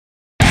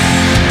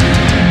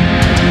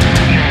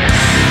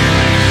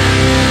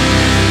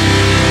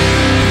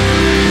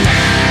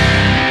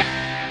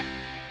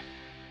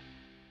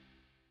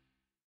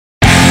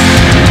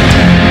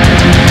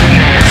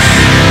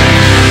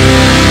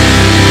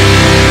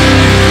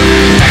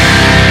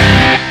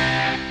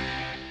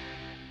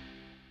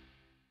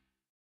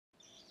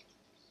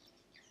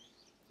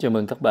Chào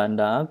mừng các bạn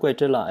đã quay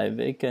trở lại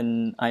với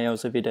kênh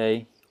IELTS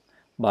Everyday.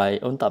 Bài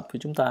ôn tập của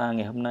chúng ta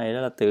ngày hôm nay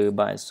đó là từ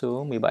bài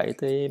số 17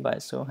 tới bài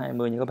số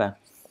 20 nha các bạn.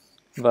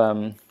 Và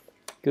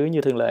cứ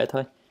như thường lệ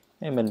thôi,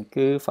 mình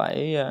cứ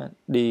phải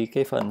đi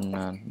cái phần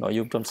nội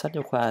dung trong sách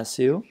giáo khoa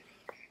xíu.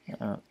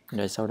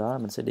 Rồi sau đó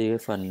mình sẽ đi cái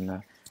phần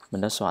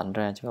mình đã soạn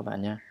ra cho các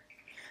bạn nha.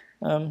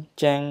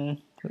 Trang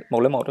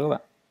 101 đó các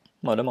bạn.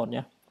 101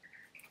 nha.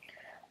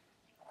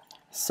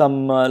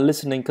 Some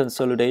listening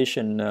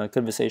consolidation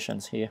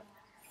conversations here.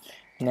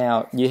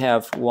 Now you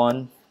have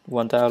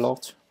one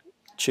dialogue,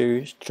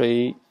 two,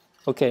 three.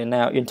 Okay,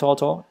 now in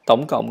total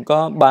tổng cộng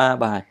có 3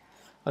 bài,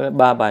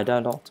 3 bài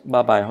dialogue,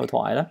 3 bài hội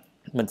thoại đó.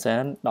 Mình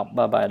sẽ đọc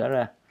 3 bài đó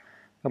ra.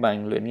 Các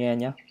bạn luyện nghe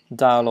nhé.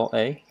 Dialogue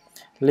A.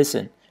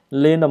 Listen.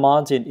 Linda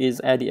Martin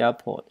is at the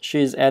airport. She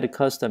is at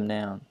the custom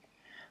now.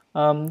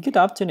 Good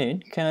afternoon.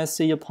 Can I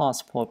see your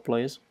passport,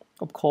 please?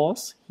 Of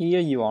course.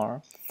 Here you are.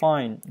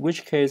 Fine.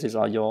 Which cases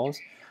are yours?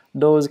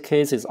 Those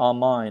cases are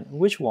mine.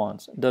 Which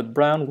ones? The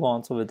brown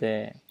ones over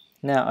there.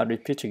 Now I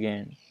repeat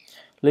again.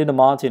 Linda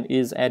Martin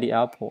is at the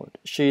airport.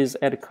 She is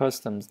at the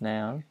customs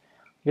now.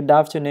 Good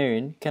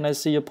afternoon. Can I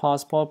see your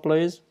passport,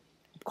 please?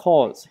 Of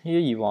course. Here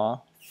you are.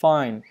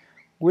 Fine.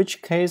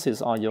 Which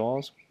cases are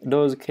yours?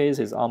 Those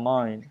cases are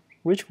mine.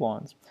 Which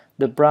ones?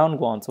 The brown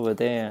ones over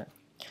there.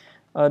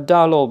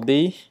 Dialogue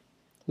B.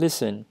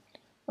 Listen.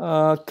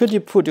 Could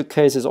you put your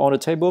cases on the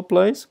table,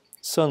 please?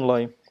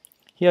 Certainly.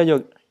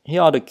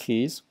 Here are the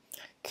keys.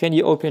 Can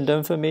you open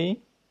them for me?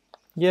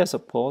 Yes,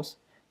 of course.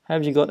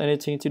 Have you got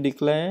anything to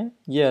declare?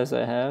 Yes,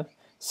 I have.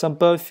 Some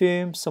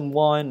perfume, some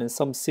wine, and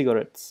some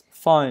cigarettes.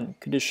 Fine.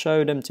 Could you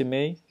show them to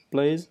me,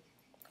 please?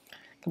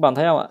 Các bạn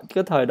thấy không ạ?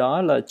 Cái thời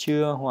đó là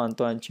hoàn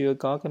toàn chưa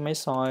có cái máy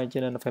soi,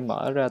 cho nên là phải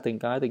mở ra từng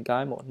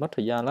cái một, mất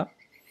thời gian lắm.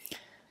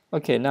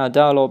 Okay, now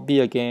dialogue B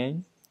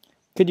again.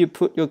 Could you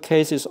put your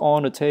cases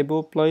on the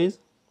table, please?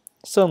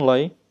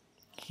 Certainly.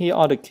 Here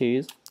are the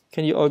keys.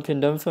 Can you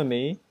open them for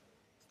me?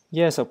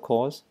 Yes, of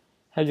course.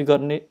 Have you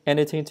got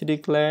anything to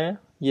declare?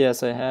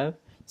 Yes, I have.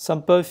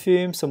 Some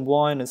perfume, some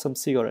wine, and some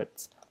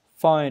cigarettes.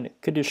 Fine.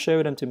 Could you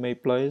show them to me,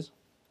 please?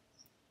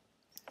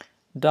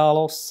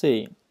 Dialogue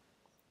C.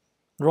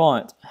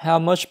 Right. How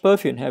much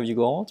perfume have you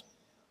got?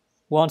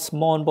 One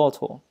small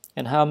bottle.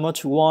 And how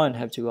much wine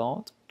have you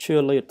got?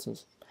 2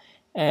 liters.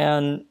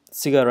 And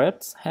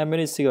cigarettes? How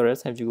many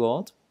cigarettes have you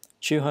got?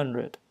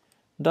 200.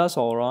 That's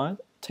all right.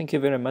 Thank you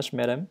very much,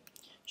 madam.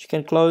 You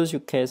can close your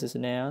cases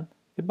now.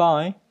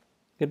 Goodbye.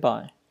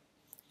 Goodbye.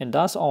 And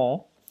that's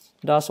all.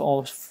 That's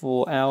all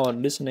for our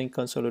listening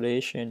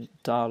consolidation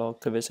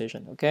dialogue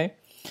conversation. Okay.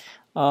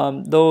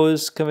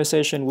 Those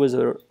conversation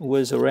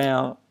was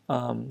around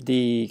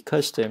the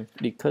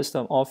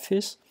custom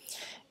office,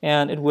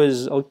 and it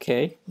was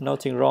okay.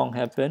 Nothing wrong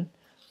happened.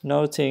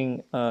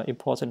 Nothing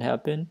important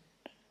happened.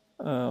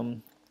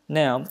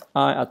 Now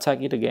I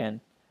attack it again.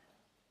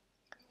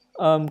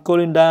 Cô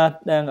Linda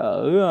đang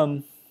ở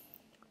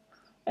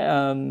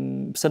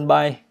sân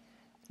bay.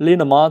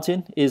 Linda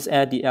Martin is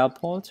at the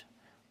airport.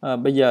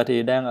 Bây giờ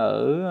thì đang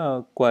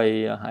ở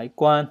quầy hải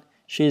quan.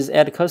 She's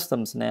at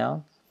customs now.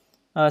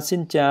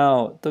 Xin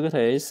chào, tôi có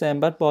thể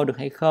xem passport được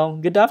hay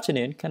không? Good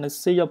afternoon, can I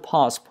see your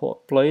passport,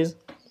 please?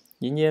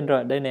 Dĩ nhiên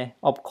rồi, đây nè.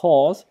 Of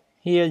course,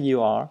 here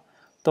you are.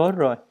 Tốt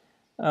rồi.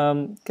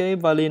 Cái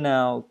vali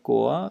nào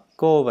của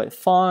cô vậy?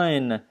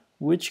 Fine.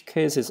 Which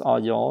cases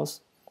are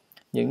yours?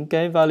 Những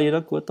cái vali đó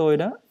của tôi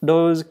đó.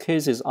 Those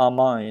cases are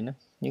mine.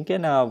 Những cái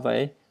nào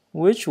vậy?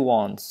 Which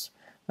ones?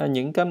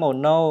 Những cái màu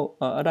nâu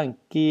ở đằng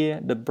kia.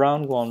 The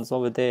brown ones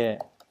over there.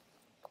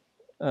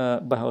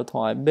 Bài hội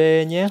thoại B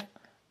nhé.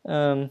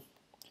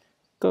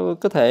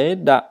 Có thể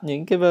đặt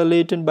những cái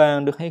vali trên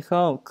bàn được hay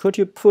không? Could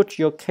you put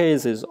your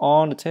cases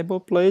on the table,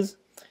 please?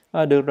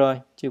 Được rồi,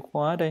 chìa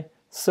khóa đây.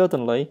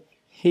 Certainly.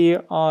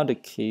 Here are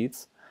the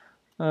keys.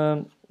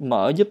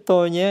 Mở giúp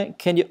tôi nhé.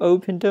 Can you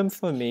open them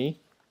for me?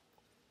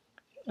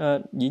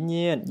 Dĩ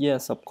nhiên.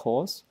 Yes, of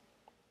course.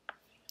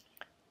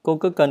 Cô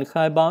có cần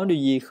khai báo điều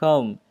gì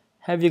không?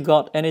 Have you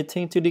got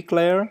anything to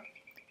declare?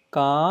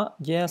 Có.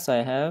 Yes,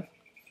 I have.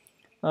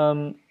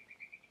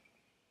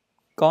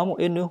 Có một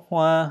ít nước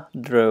hoa,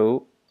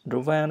 rượu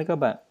vang đấy các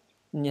bạn.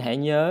 Hãy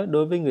nhớ,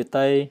 đối với người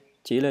Tây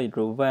chỉ là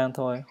rượu vang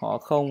thôi. Họ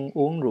không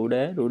uống rượu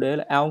đế. Rượu đế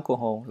là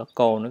alcohol, là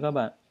cồn nữa các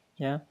bạn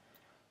nhé.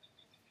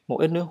 Một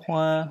ít nước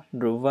hoa,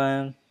 rượu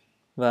vang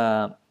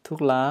và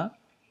thuốc lá.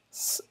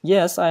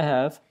 Yes, I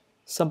have.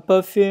 Some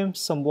perfume,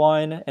 some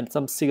wine, and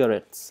some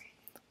cigarettes.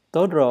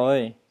 Tốt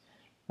rồi.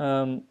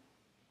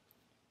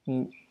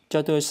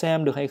 Cho tôi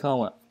xem được hay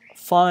không ạ?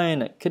 Fine.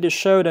 Could you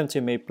show them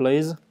to me,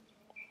 please?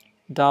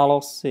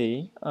 Dialogue C.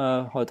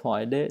 Hội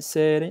thoại D, C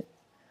đấy.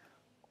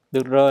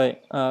 Được rồi.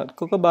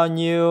 Có bao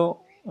nhiêu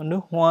nước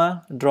hoa?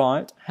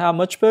 Right. How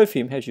much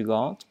perfume have you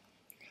got?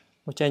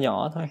 Một chai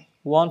nhỏ thôi.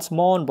 One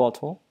small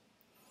bottle.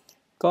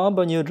 Có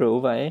bao nhiêu rượu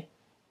vậy?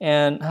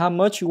 And how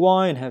much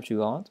wine have you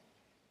got?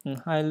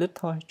 2 lít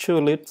thôi.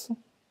 2 lits.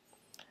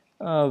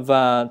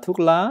 Và thuốc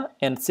lá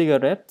and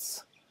cigarettes.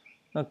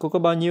 Cô có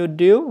bao nhiêu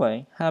điếu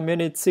vậy? How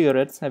many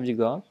cigarettes have you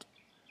got?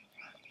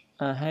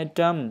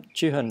 200.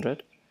 200.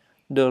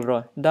 Được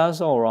rồi,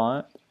 that's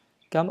alright.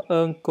 Cảm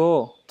ơn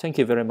cô. Thank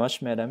you very much,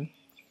 madam.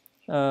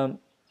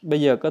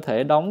 Bây giờ có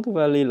thể đóng cái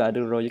vali lại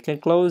được rồi. You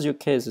can close your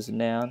cases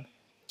now.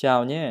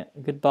 Chào nhé.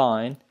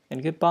 Goodbye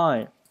and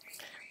goodbye.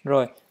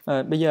 Rồi,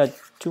 bây giờ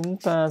chúng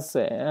ta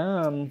sẽ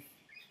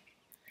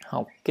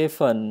học cái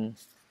phần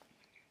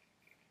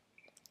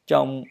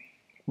trong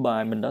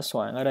bài mình đã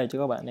soạn ở đây cho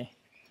các bạn này.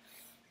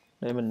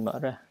 Để mình mở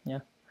ra nhé.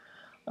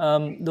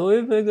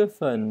 Đối với cái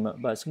phần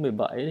bài số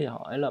 17 thì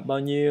hỏi là bao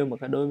nhiêu,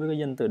 mà đối với cái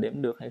danh từ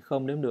đếm được hay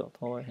không đếm được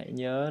thôi. Hãy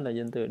nhớ là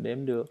danh từ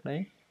đếm được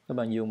đấy, các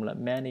bạn dùng là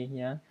many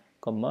nhé.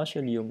 Còn much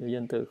dùng cho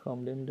danh từ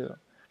không đếm được.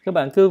 Các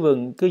bạn cứ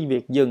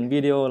việc dừng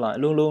video lại,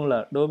 luôn luôn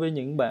là đối với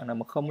những bạn nào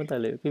mà không có tài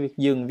liệu, cái việc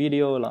dừng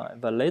video lại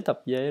và lấy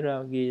tập giấy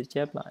ra ghi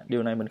chép lại.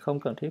 Điều này mình không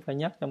cần thiết phải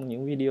nhắc trong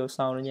những video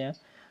sau nữa nhé.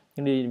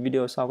 Nhưng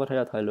video sau có thể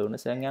là thời lượng nó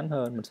sẽ ngắn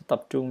hơn, mình sẽ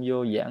tập trung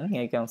vô giảng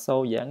ngày càng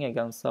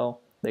sâu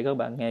để các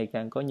bạn ngày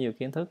càng có nhiều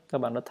kiến thức. Các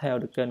bạn đã theo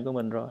được kênh của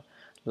mình rồi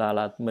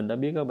là mình đã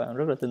biết các bạn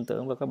rất là tin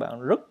tưởng và các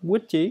bạn rất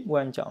quyết chí.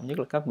 Quan trọng nhất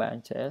là các bạn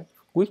sẽ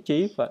quyết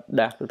chí và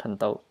đạt được thành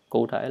tựu,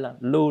 cụ thể là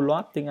lưu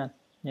loát tiếng Anh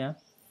nhé.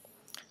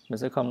 Mình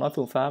sẽ không nói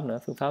phương pháp nữa,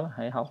 phương pháp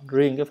hãy học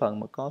riêng cái phần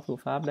mà có phương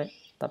pháp đấy,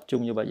 tập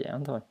trung vào bài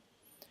giảng thôi.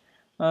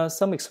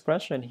 Some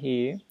expression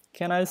here.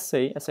 Can I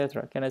see, etc.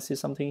 Can I see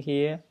something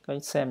here? Có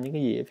xem những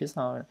cái gì ở phía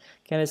sau này.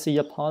 Can I see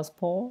your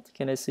passport?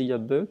 Can I see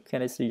your book?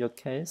 Can I see your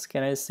case?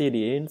 Can I see the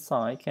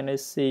inside? Can I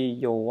see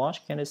your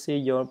watch? Can I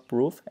see your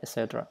proof?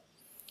 Etc.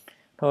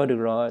 Thôi được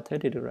rồi, thế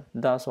thì được rồi.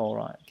 That's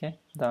alright, okay?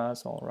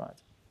 That's alright.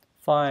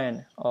 Fine.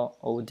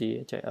 Oh dear,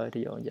 trời ơi,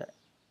 thì dụ vậy.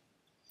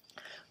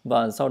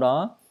 Và sau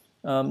đó,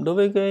 đối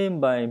với cái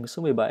bài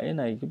số 17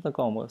 này, chúng ta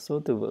còn một số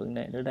từ vựng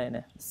này ở đây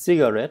nè.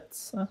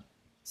 Cigarettes,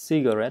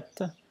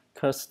 cigarette,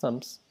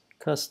 customs,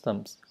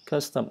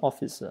 custom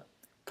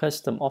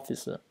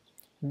officer,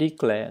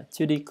 declare,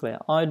 to declare,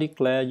 I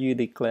declare, you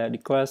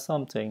declare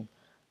something.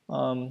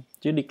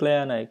 Chữ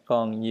declare này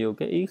còn nhiều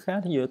cái ý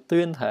khác, ví dụ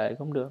tuyên thệ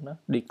cũng được đó,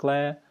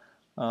 declare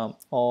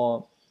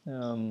or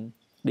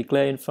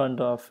declare in front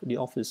of the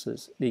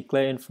officers,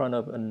 declare in front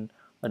of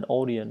an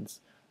audience,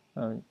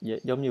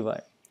 giống như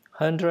vậy.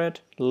 100,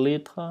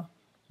 liter,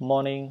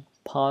 morning,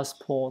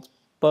 passport,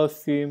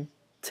 perfume,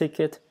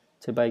 ticket,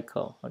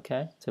 tobacco,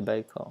 okay,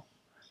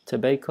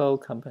 tobacco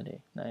company.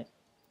 Đấy.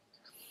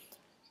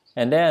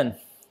 And then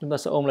chúng ta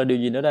sẽ ôn lại điều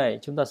gì nữa đây?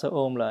 Chúng ta sẽ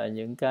ôn lại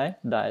những cái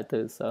đại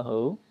từ sở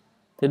hữu.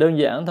 Thì đơn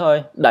giản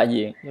thôi, đại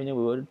diện, giống như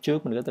bữa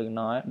trước mình có từng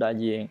nói, đại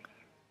diện.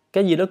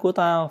 Cái gì đó của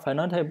tao, phải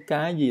nói thêm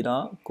cái gì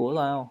đó của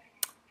tao.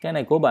 Cái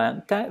này của bạn,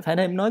 cái phải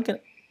thêm nói cái,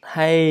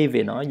 thay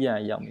vì nói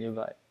dài dòng như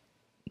vậy.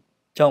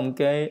 Trong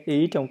cái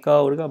ý trong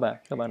câu đó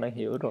các bạn đã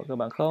hiểu rồi, các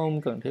bạn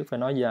không cần thiết phải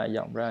nói dài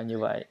dòng ra như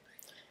vậy.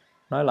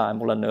 Nói lại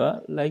một lần nữa,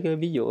 lấy cái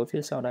ví dụ ở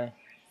phía sau đây.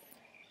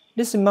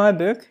 This is my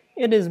book,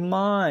 it is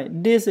mine,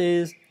 this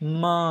is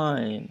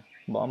mine.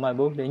 Bỏ my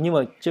book đi, nhưng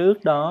mà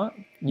trước đó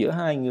giữa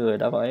hai người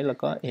đã phải là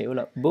có hiểu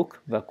là book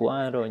và của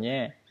ai rồi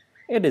nha.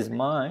 It is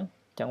mine,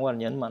 chẳng qua là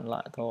nhấn mạnh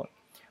lại thôi.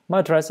 My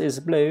dress is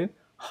blue,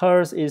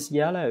 hers is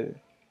yellow.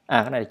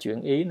 Cái này là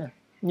chuyển ý nè.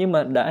 Nhưng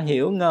mà đã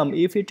hiểu ngầm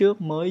ý phía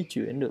trước mới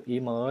chuyển được ý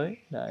mới.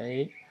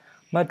 Đấy.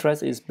 My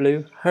dress is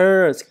blue.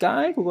 Hers,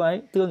 cái của cô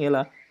ấy, tức nghĩa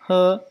là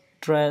her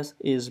dress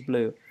is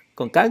blue.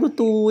 Còn cái của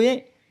tôi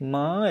ấy,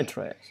 my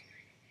dress.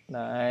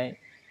 Đấy.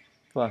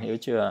 Các bạn hiểu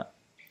chưa?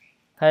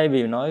 Thay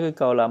vì nói cái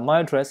câu là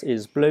my dress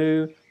is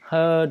blue,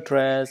 her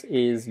dress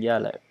is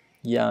yellow.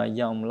 Dài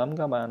dòng lắm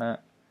các bạn ạ.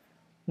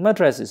 My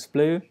dress is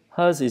blue,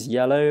 hers is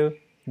yellow.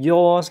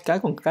 Yours, cái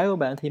của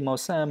bạn thì màu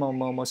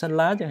xanh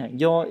lá chẳng hạn.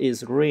 Yours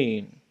is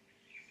green.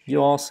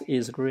 Yours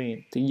is green.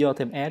 Thì do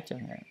thêm s chẳng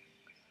hạn.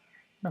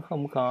 Nó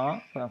không khó,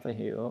 các bạn phải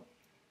hiểu.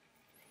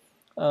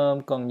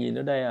 Còn gì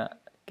nữa đây ạ?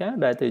 Các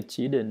đại từ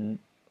chỉ định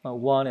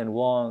one and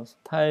ones.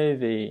 Thay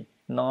vì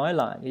nói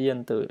lại cái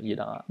danh từ gì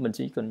đó, mình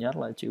chỉ cần nhắc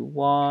lại chữ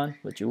one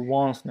và chữ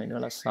ones này nữa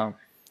là xong.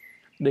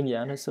 Đơn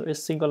giản thôi. So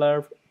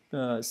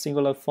it's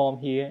singular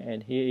form here,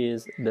 and here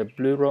is the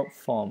plural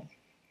form.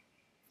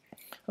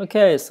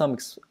 Okay, some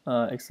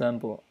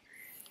example.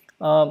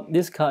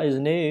 This car is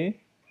new.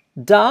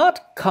 That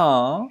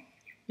car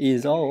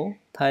is old.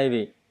 Thay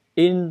vì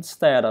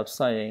instead of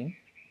saying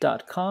that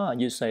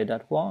car, you say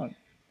that one.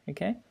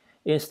 Okay?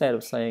 Instead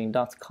of saying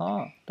that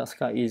car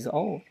is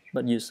old,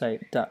 but you say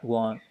that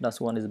one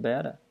is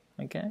better.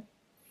 Okay?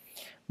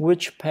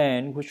 Which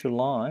pen would you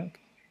like?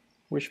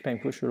 Which pen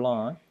would you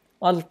like?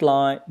 I'd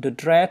like the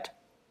red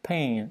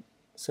pen.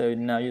 So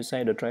now you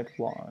say the red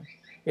one.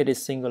 It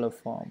is singular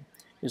form.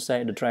 You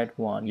say the red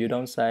one. You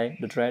don't say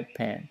the red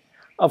pen.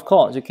 Of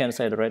course, you can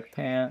say the red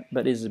pen,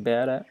 but it's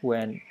better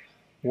when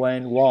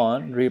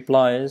one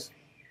replies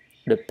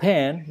the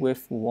pen with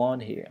one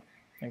here.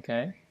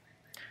 Okay?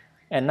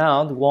 And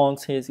now the one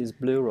here is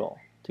plural.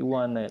 Thì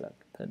one này là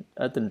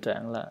ở tình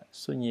trạng là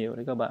số nhiều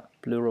đấy các bạn.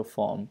 Plural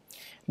form.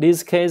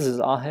 These cases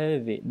are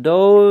heavy.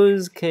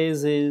 Those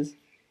cases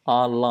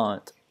are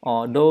light.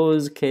 Or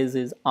those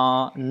cases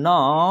are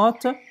not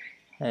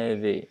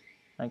heavy.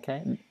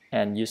 Okay?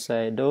 And you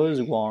say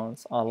those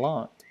ones are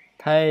light.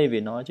 Thay vì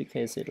nói chữ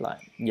case lại,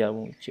 giờ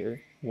một chữ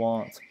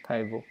ones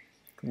thay vô.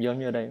 Cũng giống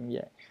như ở đây cũng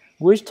vậy.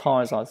 Which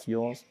toys are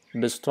yours?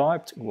 The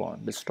striped one.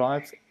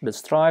 The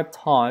striped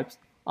toys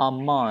are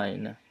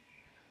mine.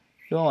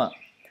 Đúng không ạ?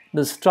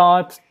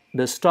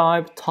 The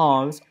striped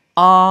toys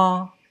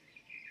are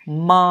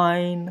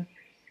mine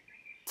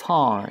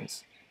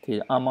toys. Thì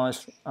are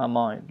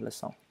mine là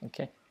xong.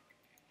 Ok.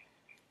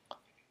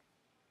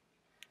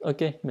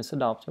 Ok, mình sẽ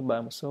đọc cho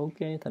bạn một số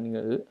cái thành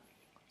ngữ,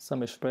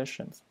 some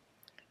expressions.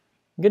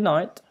 Good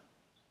night.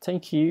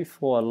 Thank you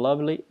for a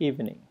lovely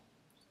evening.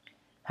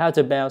 How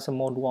about some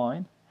more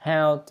wine?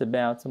 How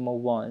about some more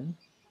wine?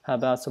 How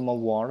about some more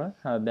water?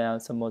 How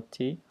about some more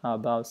tea? How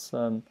about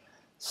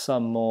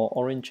some more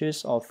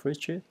oranges or fruit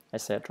juice,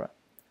 etc.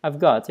 I've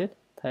got it.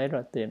 Thấy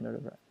rồi, tìm rồi.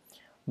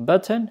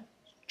 Button,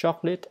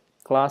 chocolate,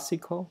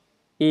 classical,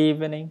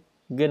 evening,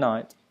 good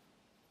night.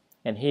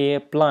 And here,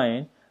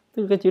 plain.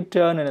 Tức là cái chữ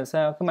trên này là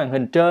sao? Cái màn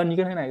hình trên như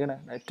cái này,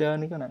 Lại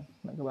trên như cái này.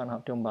 Các bạn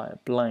học trong bài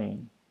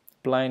plain.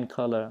 Plain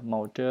color,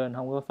 màu trên,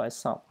 không có phải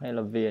sọc hay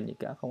là viền gì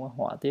cả, không có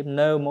họa tiết.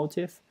 No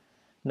motif,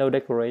 no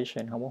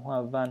decoration, không có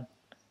hoa văn.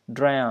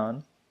 Brown,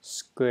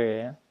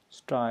 square,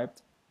 striped,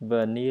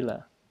 vanilla.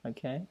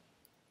 Ok.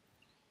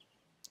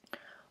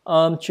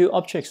 Two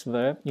objects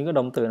verb, những cái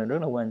động từ này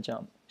rất là quan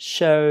trọng.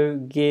 Show,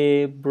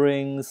 give,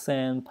 bring,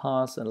 send,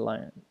 pass, and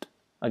lend.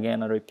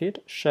 Again, I repeat.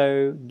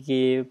 Show,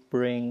 give,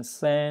 bring,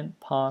 send,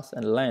 pass,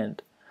 and lend.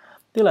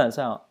 Tức là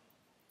sao?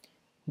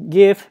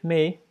 Give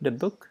me the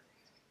book.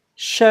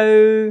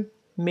 Show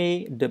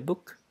me the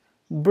book.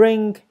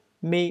 Bring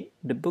me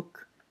the book.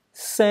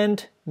 Send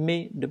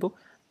me the book.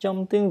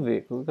 Trong tiếng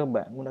Việt của các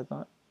bạn cũng đã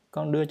có.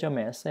 Con đưa cho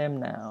mẹ xem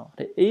nào.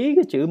 Thì ý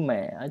cái chữ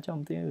mẹ ở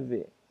trong tiếng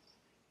Việt.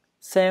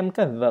 Xem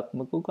cái vật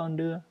mà của con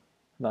đưa.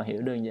 Và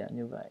hiểu đơn giản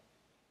như vậy.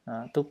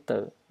 Túc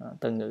tự,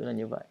 từ ngữ là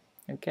như vậy.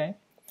 Ok.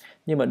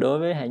 Nhưng mà đối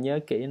với hãy nhớ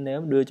kỹ,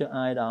 nếu đưa cho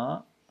ai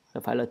đó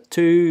phải là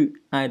to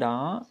ai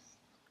đó.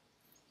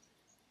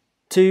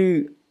 To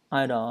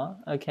ai đó.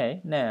 Ok.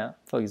 Now,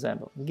 for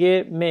example,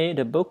 give me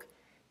the book.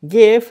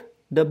 Give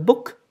the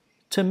book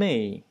to me.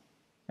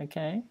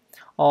 Ok.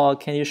 Or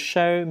can you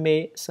show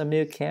me some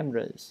new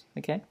cameras?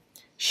 Ok.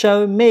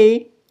 Show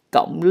me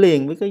cộng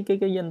liền với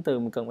cái danh từ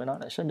mình cần phải nói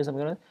là show me some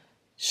cameras.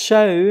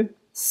 Show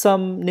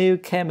some new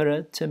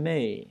camera to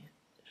me.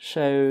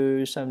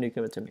 Show some new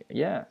camera to me.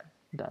 Yeah,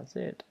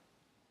 that's it.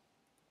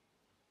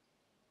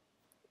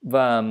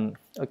 Và,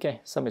 okay,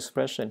 some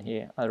expression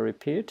here. I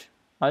repeat.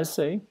 I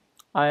say,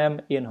 I am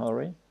in a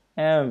hurry.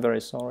 I am very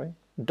sorry.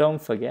 Don't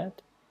forget.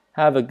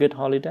 Have a good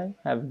holiday.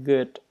 Have a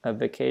good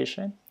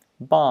vacation.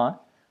 Bye.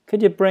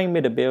 Could you bring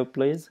me the bill,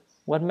 please?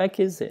 What Mac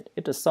is it?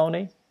 It's a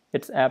Sony.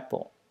 It's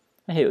Apple.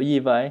 Hiệu gì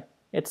vậy?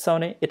 It's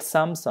Sony. It's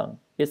Samsung.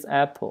 It's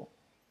Apple.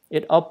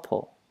 It's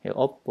Oppo. Hiệu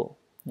Oppo.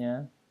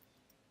 Yeah.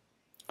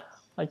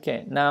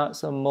 Okay, now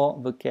some more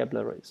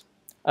vocabularies.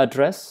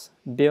 Address,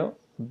 bill,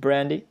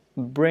 brandy,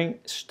 bring,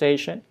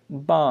 station,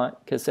 buy,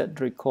 cassette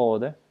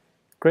recorder,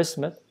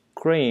 Christmas,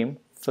 cream,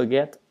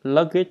 forget,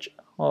 luggage,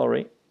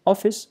 hurry,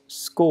 office,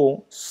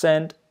 school,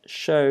 send,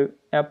 show,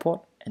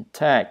 airport, and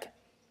tag.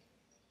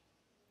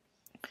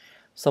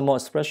 Some more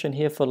expression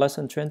here for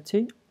lesson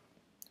 20.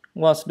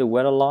 What's the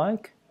weather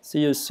like? See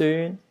you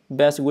soon.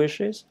 Best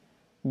wishes.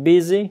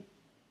 Busy.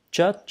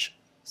 Judge.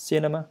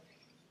 Cinema.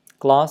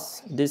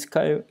 Class.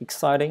 Disco.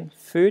 Exciting.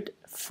 Food.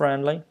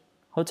 Friendly.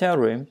 Hotel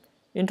room.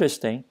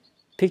 Interesting.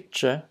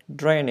 Picture.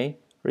 Drainy.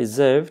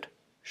 Reserved.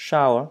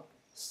 Shower.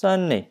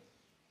 Sunny.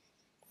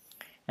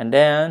 And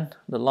then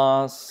the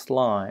last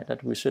slide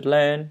that we should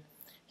learn.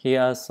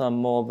 Here are some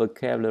more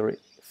vocabulary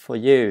for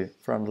you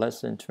from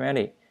lesson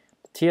 20.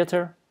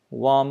 Theater.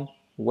 Warm.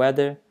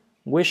 Weather.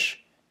 Wish.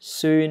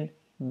 Soon.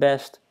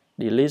 Best.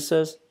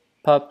 Delicious.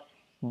 Pub.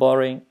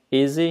 Boring.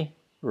 Easy.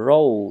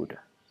 Road.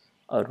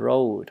 A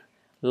road.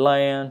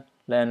 Lane.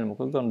 Lane là một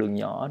cái con đường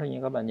nhỏ thôi nha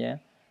các bạn nhé.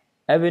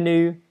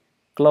 Avenue.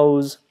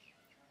 Close.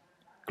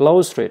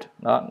 Close street.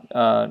 Đó,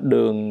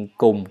 đường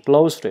cùng.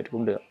 Close street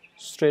cũng được.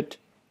 Street.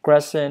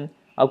 Crescent.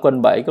 Ở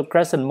quận 7 có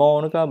Crescent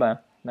Mall nữa các bạn.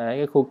 Đấy,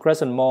 cái khu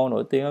Crescent Mall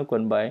nổi tiếng ở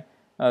quận 7.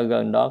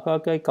 Gần đó có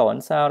cái cầu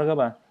ánh sao đó các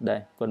bạn.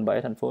 Đây, quận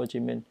 7 thành phố Hồ Chí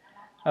Minh.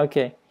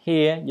 Okay,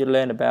 here you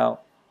learn about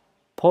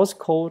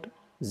postcode,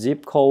 zip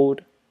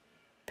code,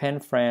 pen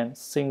friend,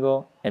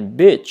 single, and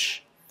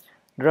beach.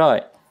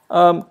 Rồi,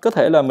 có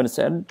thể là mình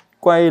sẽ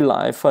quay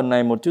lại phần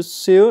này một chút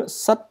xíu.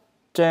 Sách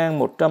trang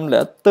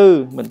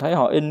 104, mình thấy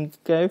họ in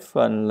cái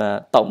phần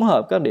là tổng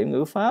hợp các điểm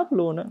ngữ pháp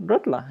luôn đó,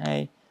 rất là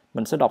hay.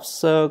 Mình sẽ đọc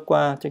sơ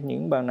qua cho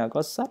những bạn nào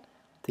có sách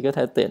thì có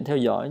thể tiện theo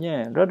dõi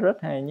nha, rất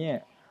hay nha.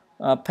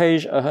 Page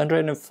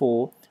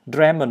 104,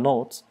 grammar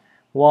notes.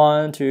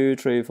 1, 2,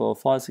 3, 4,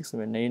 5, 6,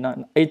 7,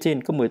 8,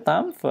 18, có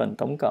 18 phần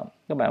tổng cộng.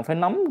 Các bạn phải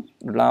nắm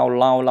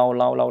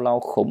lâu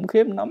khủng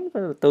khiếp, nắm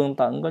tường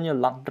tận coi như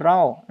lặt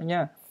rau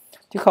nha.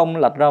 Chứ không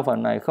lặt rau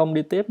phần này không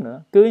đi tiếp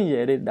nữa. Cứ như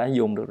vậy đi đã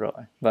dùng được rồi.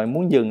 Và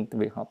muốn dừng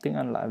việc học tiếng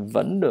Anh lại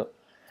vẫn được.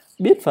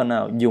 Biết phần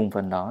nào dùng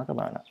phần đó các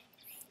bạn ạ.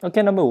 Ok,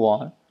 number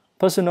 1.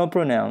 Personal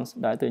pronouns,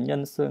 đại từ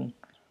nhân xưng.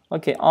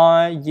 Ok,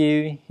 I,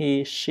 you,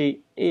 he, she,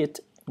 it,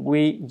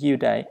 we, you,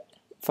 they.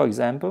 For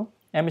example,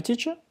 I'm a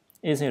teacher,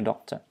 is a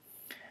doctor.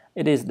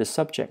 It is the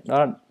subject,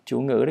 đó là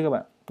chủ ngữ đấy các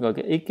bạn. Rồi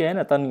cái ý kế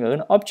là tên ngữ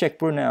là object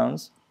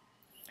pronouns.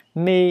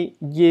 Me,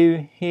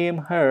 you, him,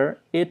 her,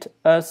 it,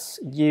 us,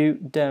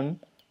 you, them.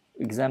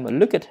 Example,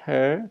 look at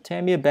her,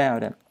 tell me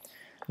about them.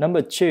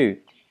 Number 2.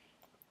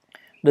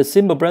 The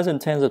simple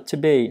present tense of to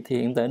be thì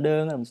hiện tại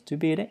đơn là to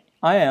be đấy.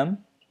 I am,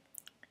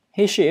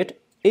 he, she, it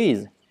is.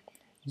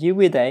 You,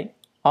 we, they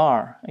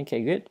are.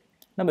 Okay, good.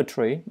 Number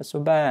 3, số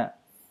 3.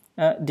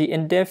 The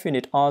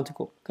indefinite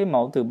article, cái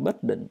mẫu từ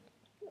bất định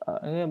ở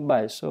cái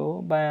bài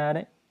số 3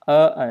 đấy.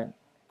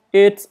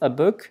 It's a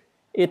book,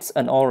 it's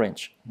an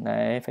orange.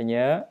 Này, phải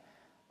nhớ.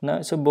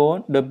 Số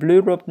 4, the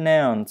plural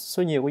nouns,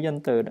 số nhiều của danh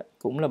từ đó,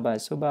 cũng là bài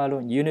số 3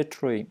 luôn. Unit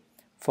 3.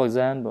 For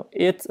example,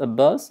 it's a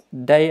bus,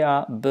 they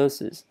are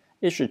buses.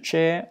 It's a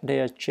chair, they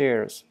are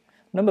chairs.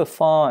 Number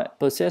 5,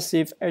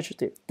 possessive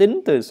adjective,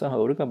 tính từ sở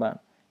hữu đó các bạn.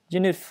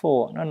 Unit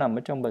 4, nó nằm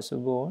ở trong bài số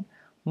 4.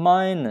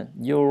 Mine,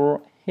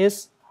 your,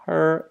 his,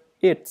 her,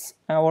 its,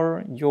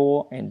 our,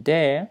 your, and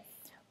their.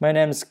 My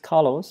name is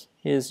Carlos,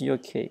 here's your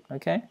key.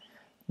 Okay?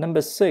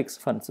 Number 6,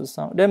 phần số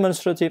 6.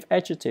 Demonstrative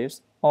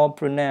adjectives or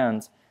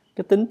pronouns.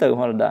 Cái tính từ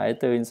hoặc là đại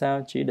từ làm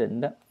sao chỉ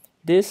định đó.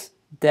 This,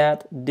 that,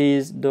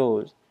 these,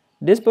 those.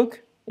 This book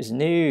is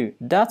new.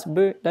 That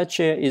book, that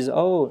chair is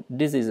old.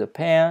 This is a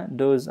pen.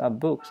 Those are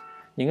books.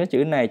 Những cái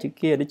chữ này, chữ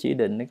kia để chỉ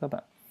định đấy các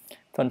bạn.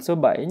 Phần số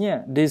 7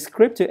 nha.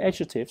 Descriptive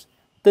adjectives.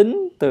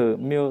 Tính từ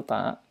miêu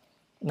tả.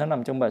 Nó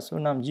nằm trong bài số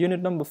 5. Unit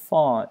number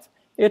 5.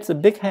 It's a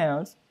big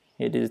house.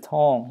 It is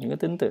tall. Những cái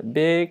tính từ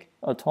big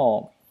or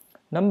tall.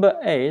 Number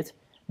 8.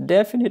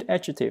 Definite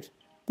adjective.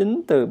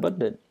 Tính từ bất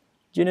định.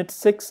 Unit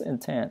 6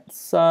 and 10.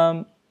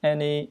 Some,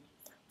 any.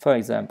 For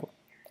example,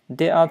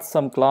 there are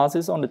some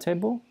glasses on the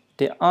table.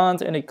 There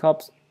aren't any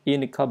cups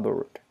in the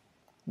cupboard.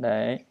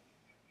 Đấy.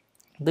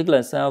 Tức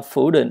là sao?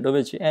 Phủ định đối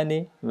với chữ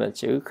any và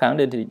chữ khẳng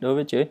định thì đối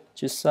với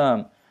chữ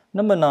some.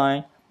 Number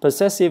 9.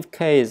 Possessive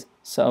case.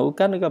 Sở hữu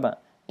cách đó các bạn.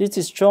 This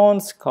is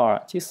John's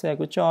car. Chiếc xe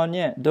của John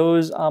nha.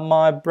 Those are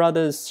my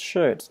brother's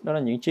shirts. Đó là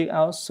những chiếc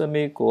áo sơ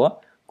mi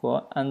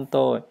của anh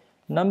tôi.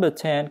 Number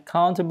 10.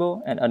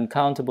 Countable and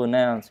uncountable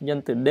nouns.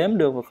 Danh từ đếm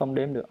được và không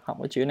đếm được. Học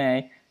cái chữ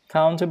này.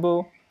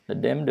 Countable là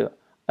đếm được.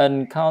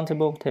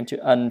 Uncountable, thêm chữ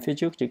un phía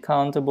trước chữ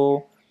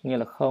countable, nghĩa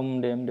là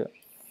không đếm được.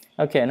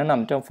 Ok, nó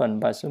nằm trong phần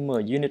bài số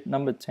 10, unit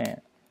number 10.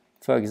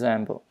 For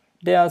example,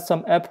 there are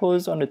some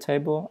apples on the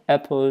table.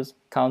 Apples,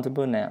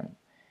 countable noun.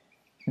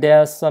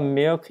 There's some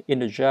milk in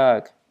the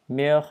jug.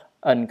 Milk,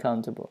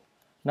 uncountable.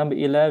 Number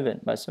 11,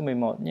 bài số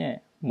 11 nhé.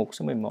 Mục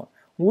số 11.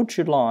 Would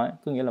you like,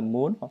 có nghĩa là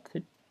muốn hoặc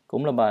thích.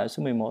 Cũng là bài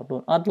số 11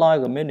 luôn. I'd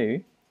like ở mấy nữ.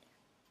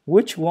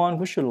 Which one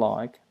would you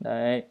like?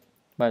 Đấy.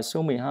 Bài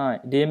số 12.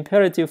 The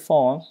imperative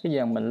form, cái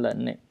dạng mệnh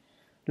lệnh này.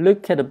 Look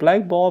at the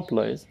blackboard,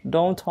 please.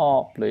 Don't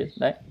talk, please.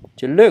 Đấy.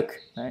 Chữ look,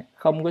 đấy.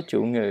 Không có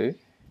chủ ngữ.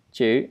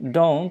 Chữ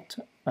don't,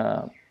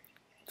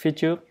 phía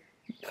trước,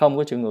 không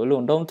có chủ ngữ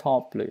luôn. Don't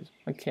talk, please.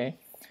 Ok.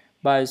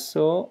 Bài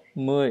số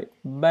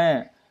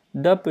 13.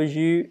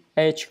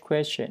 WH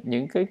question.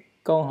 Những cái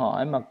câu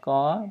hỏi mà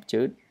có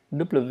chữ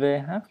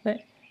WH đấy.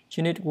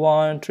 Unit 1,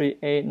 3,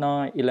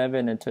 8, 9, 11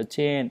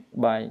 and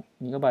 13.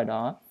 Những cái bài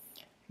đó.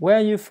 Where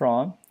are you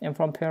from? I'm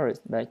from Paris.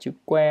 Đấy, chữ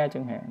where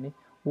chẳng hạn đi.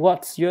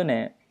 What's your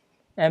name?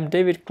 I'm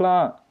David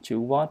Clark. Chữ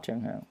what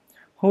chẳng hạn.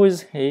 Who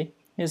is he?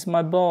 He's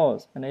my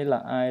boss. Anh ấy là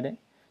ai đấy?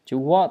 Chữ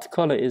what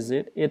color is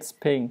it? It's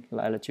pink.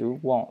 Lại là chữ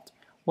what.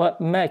 What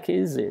make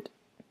is it?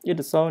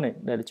 It's Sony.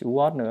 Đây là chữ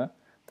what nữa.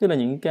 Tức là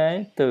những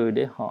cái từ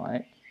để hỏi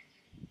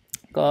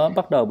có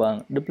bắt đầu bằng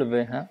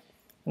WH. Cái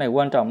này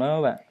quan trọng đó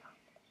các bạn.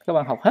 Các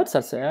bạn học hết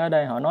sạch sẽ ở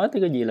đây. Họ nói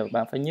tới cái gì là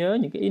bạn phải nhớ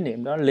những cái ý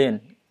niệm đó liền.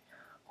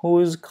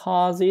 Whose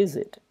cars is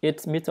it?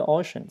 It's Mr.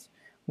 Ocean's.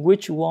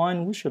 Which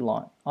wine would you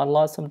like?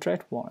 I'd like some red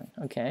wine.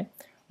 Okay.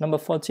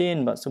 Number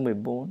 14, bài số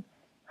 14.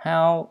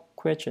 How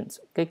questions.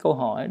 Cái câu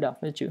hỏi đặt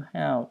với chữ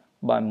how.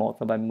 Bài 1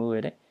 và bài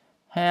 10 đấy.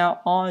 How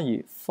are you?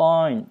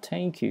 Fine,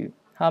 thank you.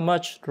 How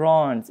much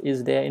drawings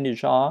is there in the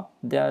jar?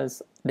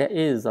 There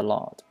is a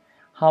lot.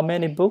 How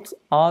many books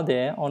are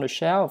there on the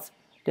shelf?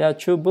 There are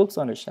 2 books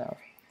on the shelf.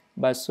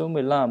 Bài số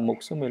 15, mục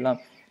số 15.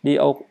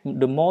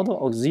 The modal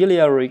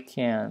auxiliary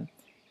can.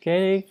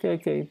 Cái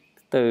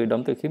từ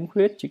động từ khiếm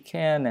khuyết chữ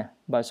can nè.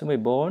 Bài số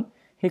 14.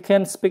 He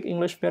can speak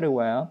English very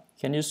well.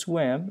 Can you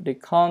swim? They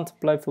can't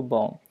play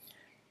football.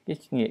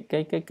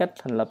 Cái cách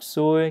thành lập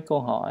xuôi câu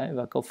hỏi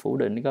và câu phủ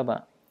định các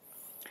bạn.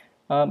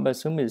 Bài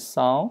số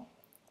 16.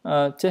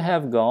 To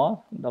have got,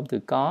 động từ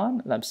có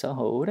làm sở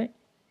hữu đấy.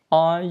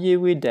 I,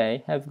 you, we, they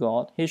have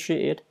got. He, she,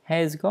 it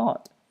has got.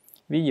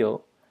 Ví dụ,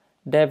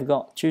 they've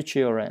got 2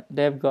 children.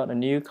 They've got a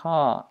new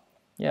car.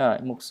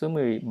 Yeah, mục số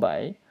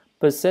 17.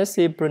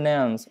 Possessive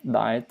pronouns,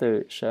 đại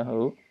từ sở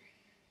hữu.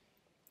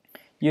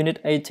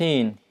 Unit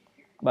 18,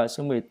 bài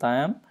số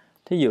 18.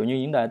 Thí dụ như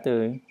những đại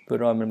từ vừa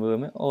rồi mình vừa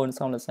mới ôn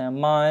xong là sao?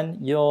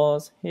 Mine,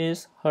 yours,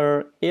 his,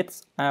 her,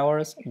 its,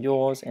 ours,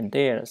 yours, and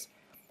theirs.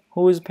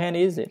 Whose pen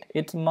is it?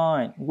 It's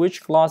mine.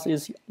 Which glass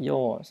is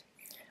yours?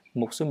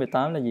 Mục số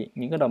 18 là gì?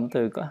 Những cái động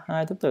từ có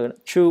 2 thứ tự.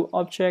 True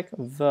object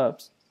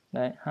verbs.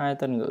 Đấy, 2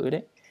 tên ngữ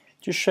đấy.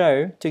 To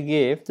show, to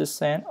give, to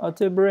send,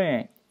 or to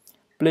bring.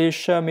 Please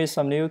show me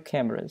some new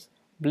cameras.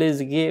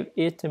 Please give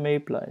it to me,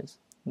 please.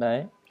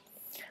 Đấy.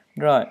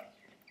 Rồi,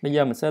 bây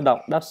giờ mình sẽ đọc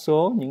đáp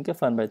số những cái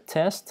phần bài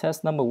test.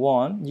 Test number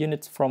 1,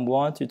 units from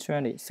 1 to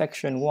 20,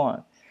 section 1.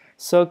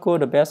 Circle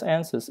the best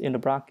answers in the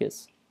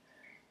brackets.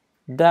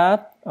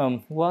 That,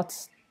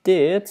 what's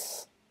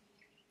this?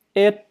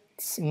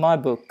 It's my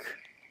book.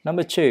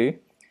 Number 2,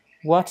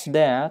 what's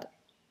that?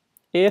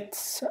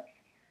 It's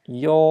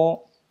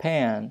your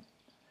pen.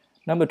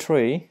 Number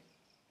 3,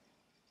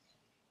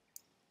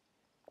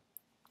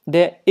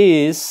 there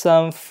is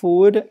some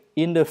food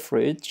in the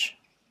fridge.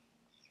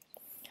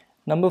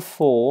 Number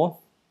 4,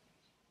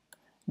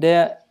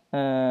 there's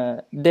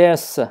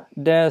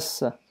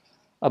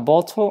a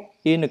bottle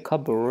in the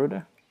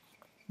cupboard.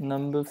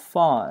 Number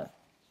 5,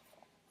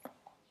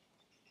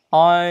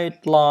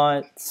 I'd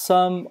like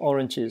some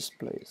oranges,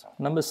 please.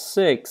 Number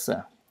 6,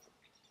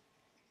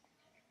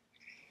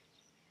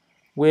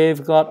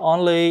 we've got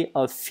only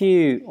a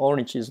few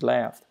oranges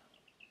left.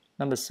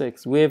 Number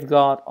 6, we've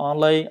got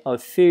only a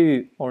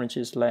few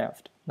oranges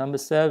left. Number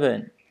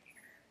 7,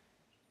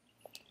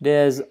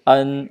 there's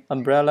an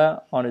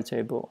umbrella on the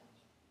table.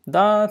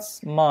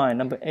 That's mine.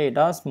 Number 8,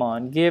 that's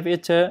mine. Give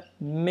it to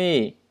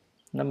me.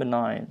 Number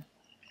 9,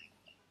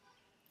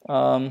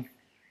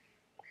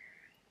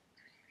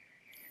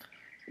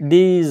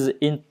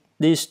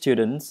 these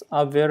students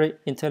are very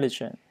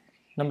intelligent.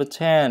 Number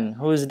 10,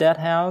 who's that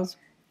house?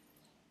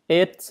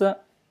 It's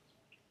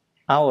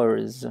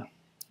ours.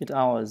 It's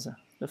ours.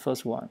 The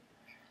first one.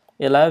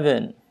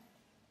 11,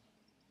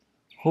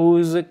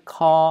 whose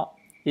car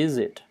is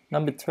it?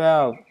 Number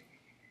 12,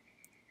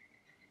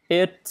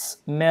 it's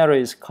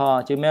Mary's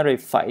car. Chữ Mary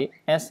phẩy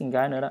S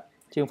cái nữa đó,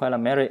 chứ không phải là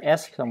Mary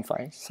S, không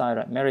phải, sai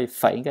rồi. Mary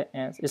phẩy cái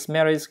S. It's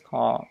Mary's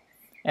car.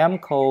 I'm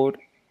cold.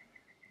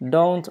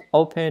 Don't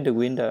open the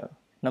window.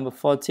 Number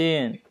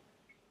 14,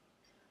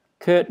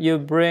 could you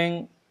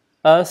bring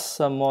us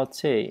some more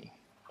tea?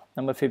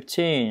 Number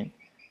 15,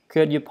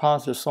 could you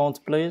pass the salt,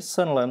 please?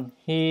 Sunland,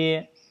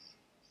 here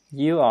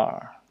you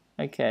are.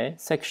 Okay,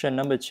 section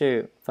number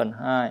 2, phần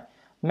 2.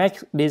 Make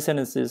these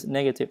sentences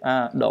negative.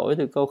 Đổi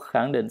từ câu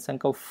khẳng định sang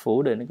câu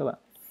phủ định các bạn.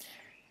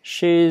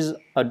 She's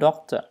a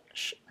doctor.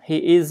 He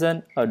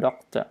isn't a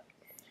doctor.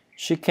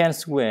 She can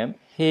swim.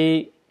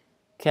 He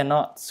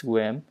cannot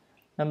swim.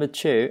 Number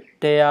 2,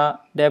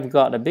 they've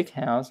got a big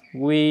house.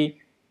 We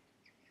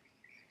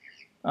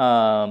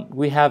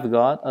have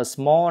got a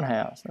small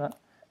house. Đó.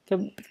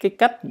 Cái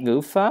cách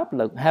ngữ pháp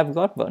là have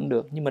got vẫn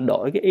được, nhưng mà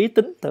đổi cái ý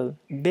tính từ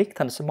big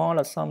thành small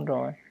là xong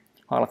rồi,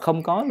 hoặc là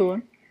không có luôn.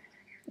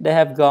 They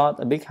have got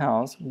a big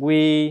house.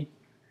 We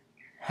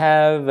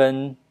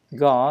haven't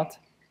got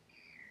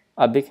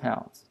a big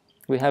house.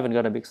 We haven't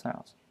got a big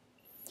house.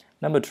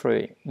 Number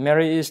 3,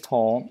 Mary is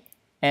tall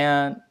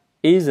and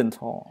isn't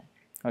tall.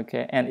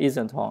 Okay, and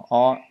isn't tall,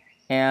 or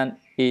and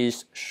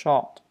is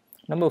short.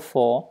 Number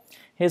 4,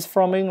 he's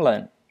from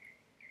England.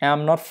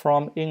 I'm not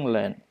from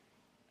England.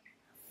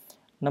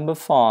 Number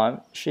 5,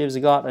 she's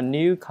got a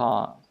new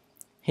car.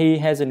 He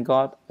hasn't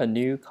got a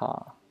new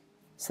car.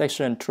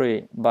 Section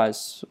 3, bài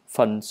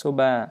phần số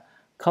 3.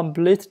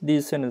 Complete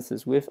these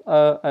sentences with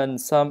a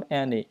and some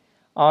any.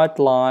 I'd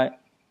like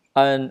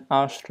an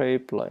ashtray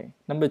plate.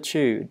 Number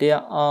 2,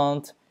 there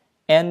aren't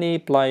any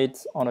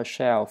plates on a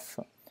shelf.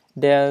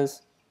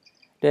 There's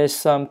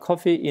some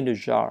coffee in the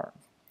jar.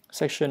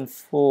 Section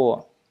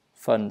 4,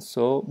 phần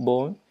số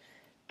 4.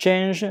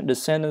 Change the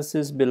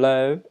sentences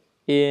below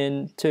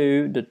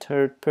into the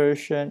third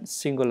person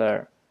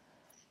singular.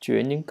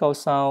 Chuyển những câu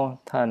sau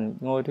thành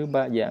ngôi thứ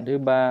ba, dạng thứ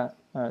ba,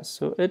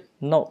 số ít.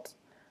 Note: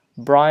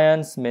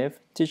 Brian Smith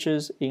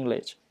teaches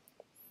English.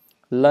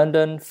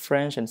 London,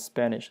 French and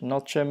Spanish.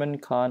 Not German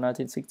car,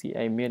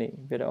 1968 Mini.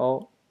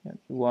 Video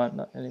one,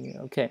 not any.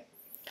 Okay.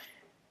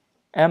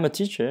 I'm a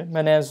teacher.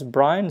 My name is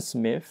Brian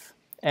Smith.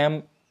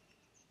 I'm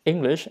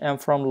English. I'm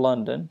from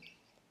London.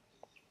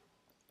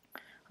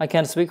 I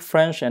can speak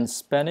French and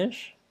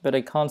Spanish, but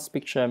I can't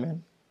speak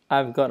German.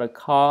 I've got a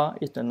car.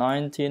 It's a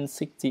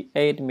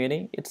 1968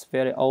 Mini. It's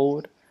very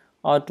old.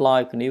 I'd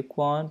like a new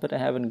one, but I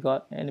haven't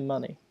got any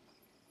money.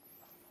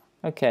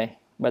 Okay,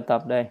 bài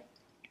tập đây.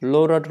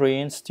 Laura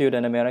Green,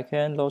 student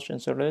American, Los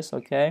Angeles.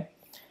 Okay.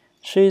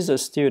 She's a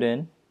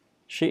student.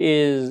 She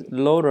is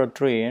Laura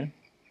Green.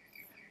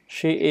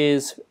 She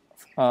is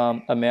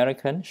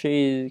American.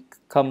 She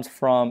comes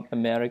from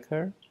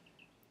America.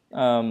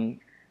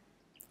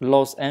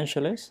 Los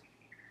Angeles.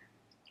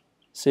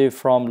 She's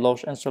from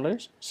Los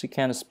Angeles. She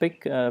can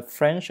speak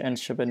French and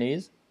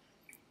Japanese,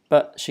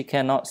 but she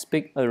cannot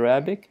speak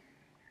Arabic.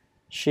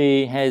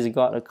 She has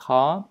got a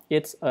car.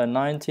 It's a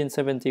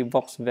 1970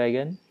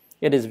 Volkswagen.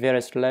 It is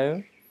very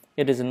slow.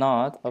 It is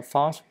not a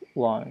fast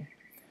one.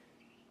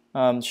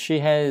 She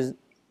hasn't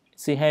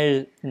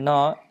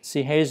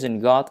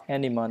got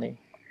any money.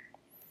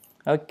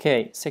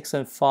 Okay,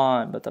 section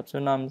 5, bài tập số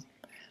 5.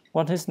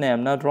 What's his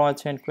name? Now draw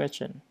 10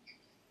 question.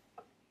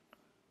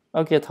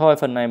 Ok, thôi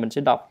phần này mình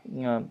sẽ đọc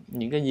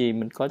những cái gì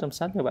mình có trong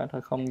sách các bạn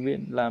thôi, không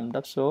làm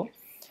đáp số.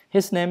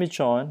 His name is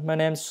John. My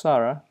name is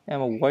Sarah.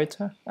 I'm a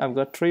waiter. I've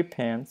got 3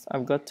 pence.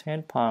 I've got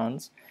 10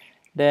 pounds.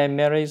 There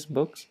Mary's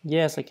books.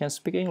 Yes, I can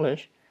speak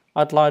English.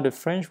 I'd like the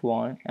French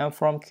one. I'm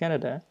from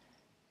Canada.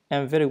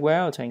 I'm very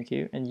well, thank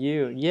you. And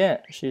you? Yeah,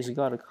 she's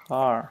got a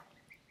car.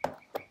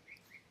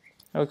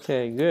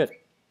 Okay, good.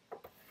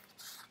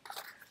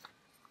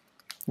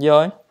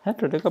 Rồi, hết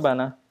rồi đó các bạn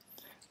ạ.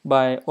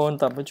 Bài ôn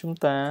tập của chúng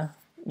ta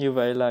như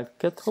vậy là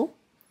kết thúc.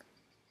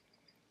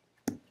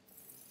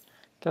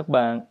 Các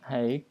bạn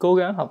hãy cố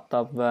gắng học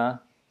tập và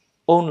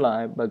ôn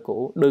lại bài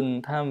cũ.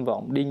 Đừng tham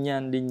vọng đi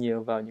nhanh, đi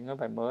nhiều vào những cái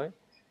bài mới.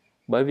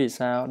 Bởi vì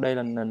sao? Đây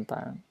là nền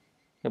tảng.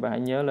 Các bạn hãy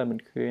nhớ lời mình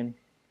khuyên.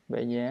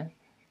 Vậy nhé.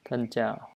 Thân chào.